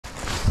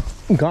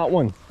Got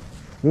one.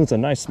 Ooh, it's a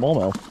nice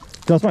smallmouth.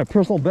 That's my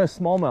personal best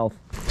smallmouth.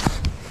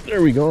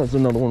 There we go. There's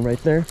another one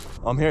right there.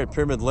 I'm here at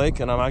Pyramid Lake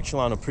and I'm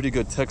actually on a pretty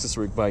good Texas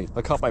rig bite.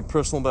 I caught my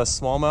personal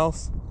best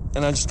smallmouth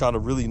and I just got a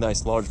really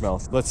nice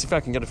largemouth. Let's see if I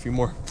can get a few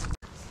more.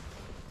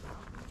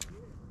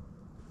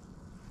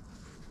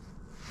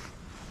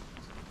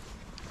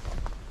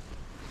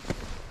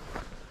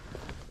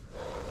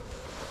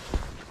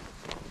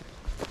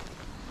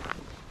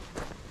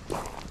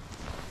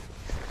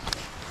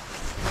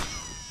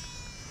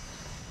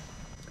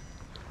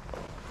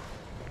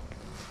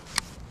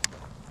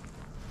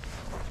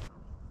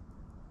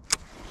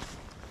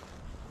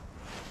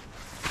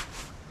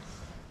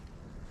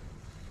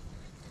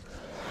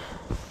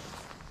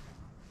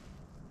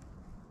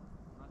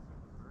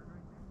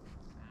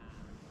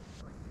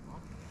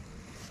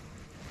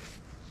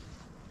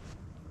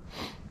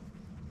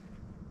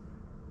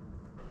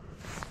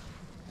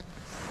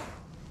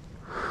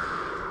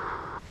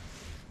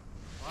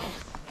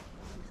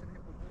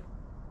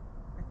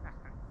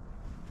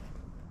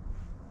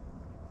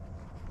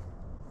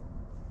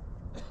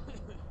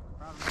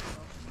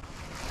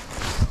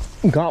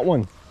 Got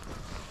one.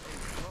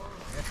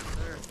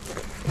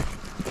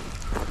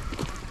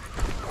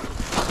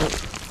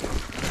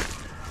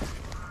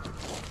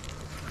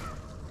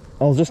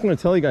 I was just gonna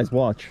tell you guys,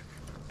 watch.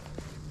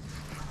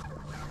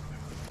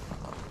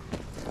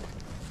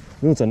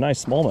 Ooh, it's a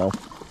nice smallmouth.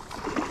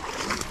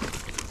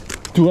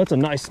 Dude, that's a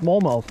nice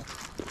smallmouth.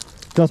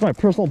 That's my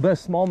personal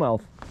best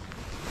smallmouth.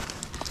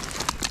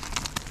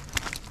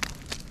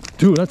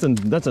 Dude, that's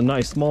a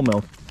nice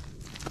smallmouth.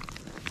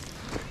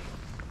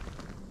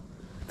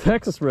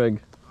 Texas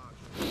rig.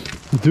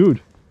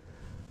 Dude,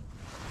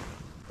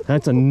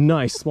 that's a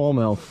nice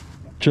smallmouth.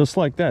 Just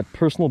like that,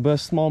 personal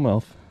best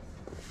smallmouth.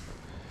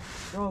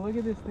 Bro, look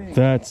at this thing.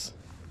 That's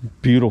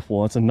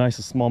beautiful. That's the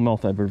nicest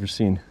smallmouth I've ever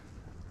seen.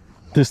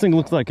 This thing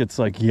looks like it's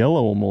like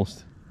yellow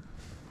almost.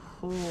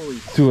 Holy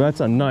dude,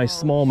 that's a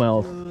nice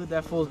smallmouth. Dude,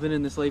 that fool's been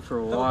in this lake for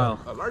a while.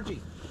 A largie.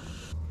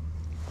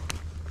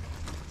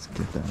 Let's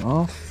get that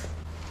off.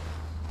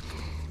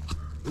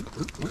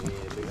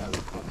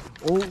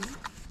 Oh.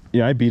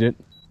 Yeah, I beat it.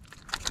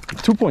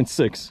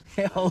 2.6.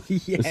 Hell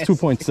yes. It's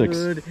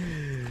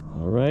 2.6.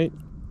 All right,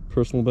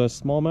 personal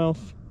best smallmouth.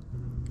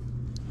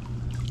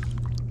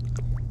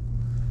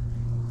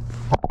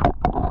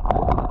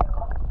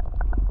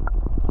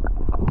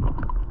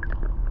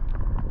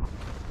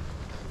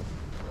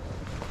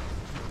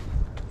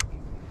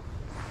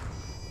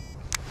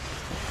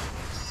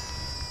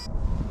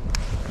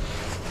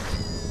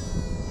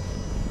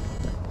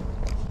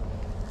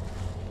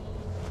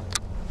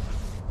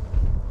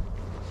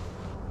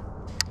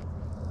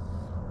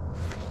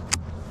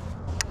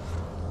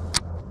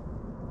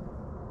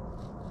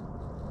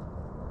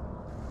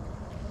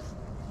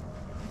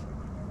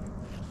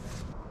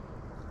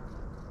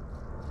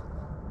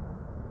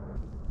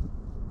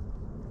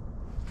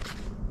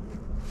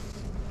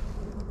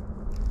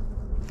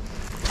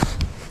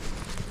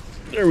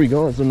 There we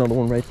go, there's another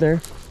one right there.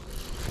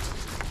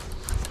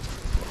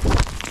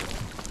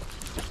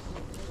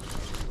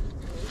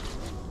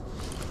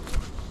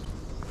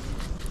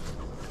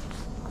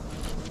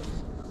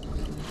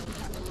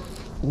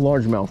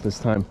 Largemouth this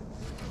time.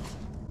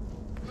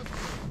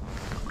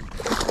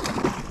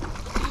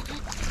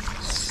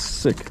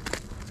 Sick.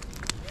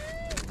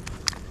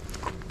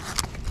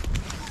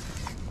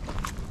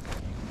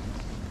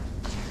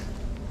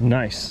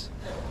 Nice.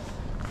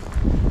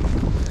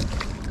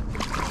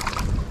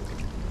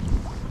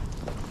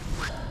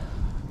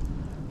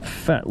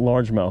 Fat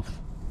largemouth.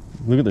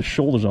 Look at the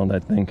shoulders on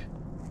that thing.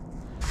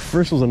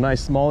 First was a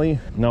nice smallie,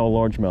 now a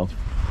largemouth.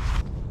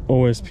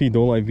 OSP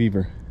DoLive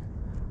Beaver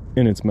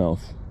in its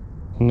mouth.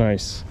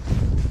 Nice.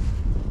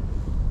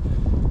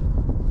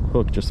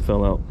 Hook just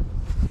fell out.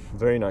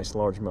 Very nice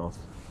largemouth.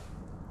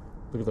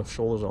 Look at the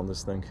shoulders on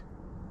this thing.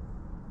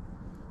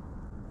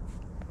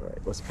 All right,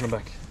 let's put him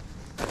back.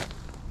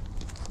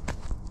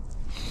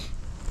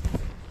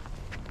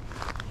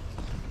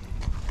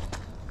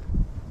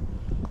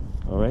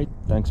 All right,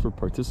 thanks for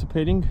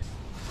participating.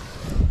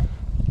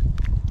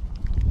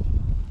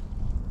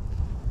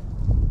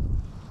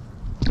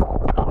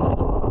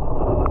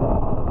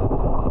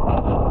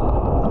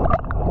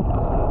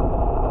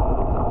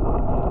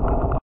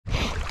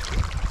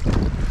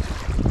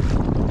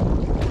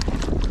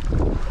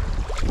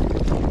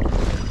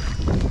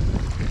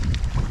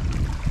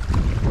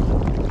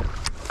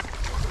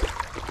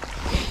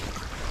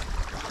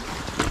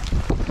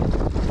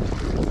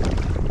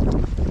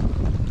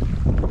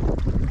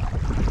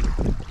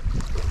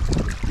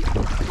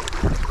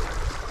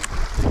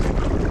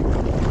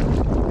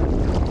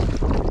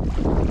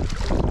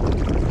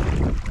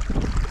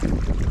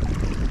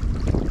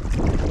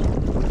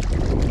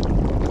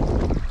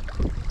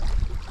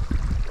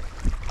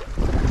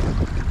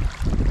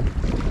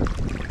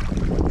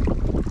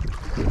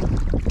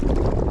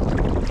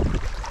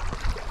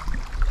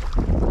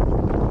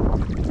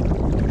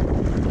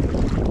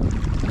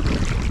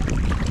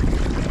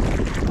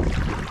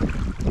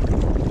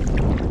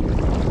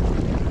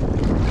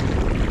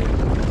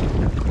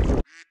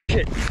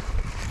 Shit.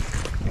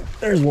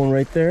 There's one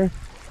right there.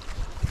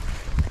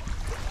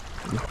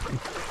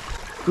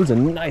 This is a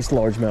nice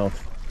largemouth.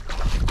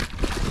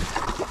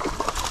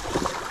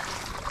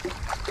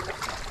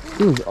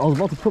 Dude, I was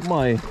about to put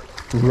my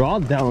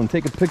rod down and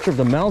take a picture of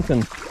the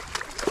mountain,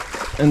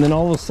 and then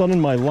all of a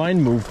sudden my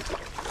line moved.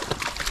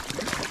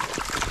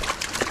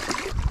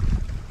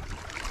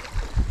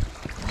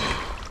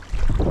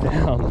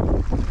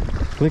 Damn.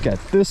 Look at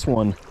this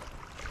one.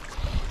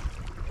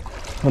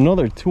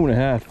 Another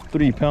 2.5,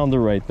 3 pounder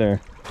right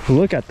there.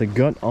 Look at the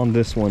gut on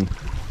this one.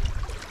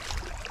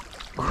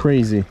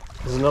 Crazy.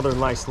 This is another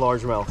nice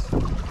largemouth.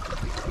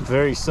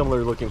 Very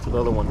similar looking to the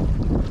other one.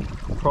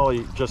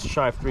 Probably just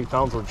shy of 3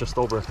 pounds or just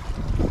over.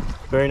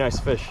 Very nice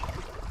fish.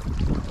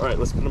 All right,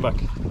 let's put him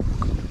back.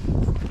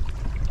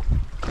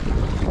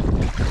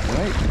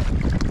 All right,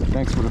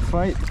 thanks for the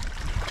fight.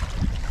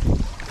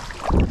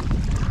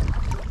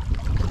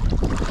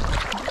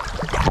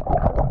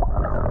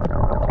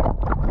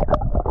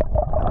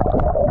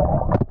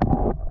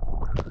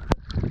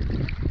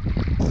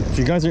 If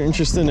you guys are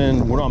interested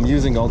in what I'm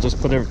using, I'll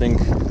just put everything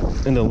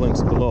in the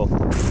links below.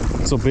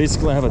 So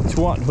basically I have a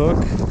 2/0 hook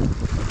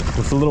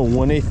with a little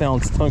 1/8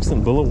 ounce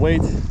tungsten bullet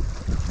weight,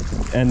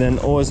 and then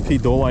OSP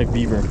DoLive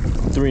Beaver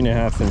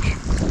 3.5 inch.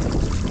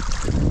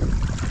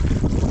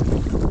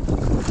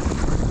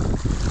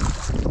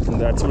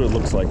 And that's what it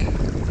looks like.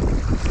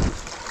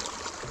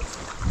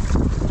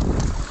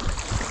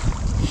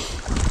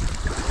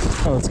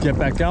 Now let's get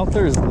back out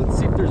there. Let's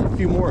see if there's a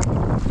few more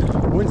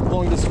winds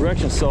blowing this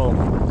direction. So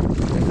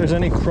if there's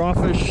any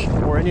crawfish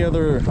or any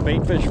other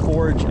bait fish,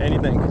 forage,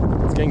 anything,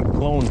 it's getting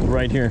blown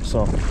right here.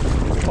 So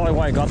that's probably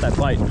why I got that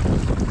bite.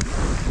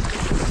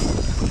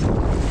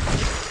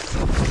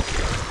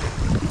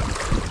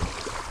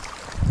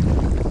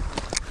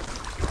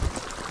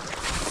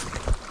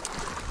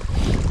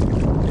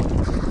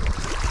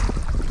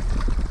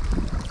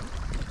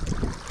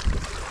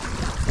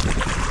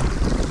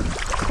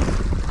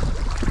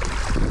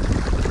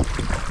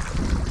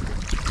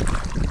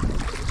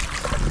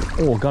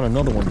 Oh, got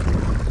another one.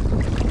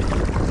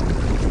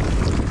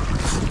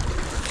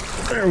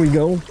 There we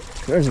go.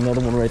 There's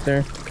another one right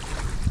there.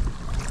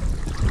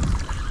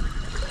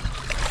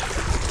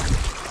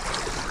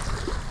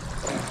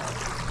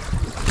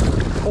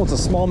 Oh, it's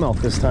a smallmouth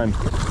this time.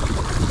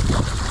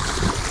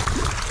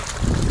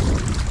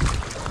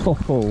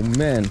 Oh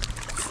man.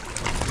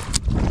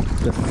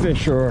 The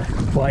fish are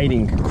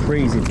biting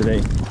crazy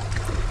today.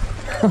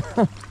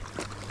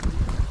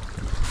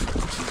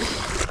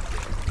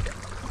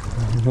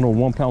 Little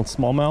 1 pound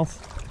smallmouth,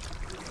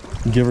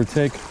 give or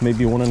take,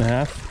 maybe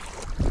 1.5.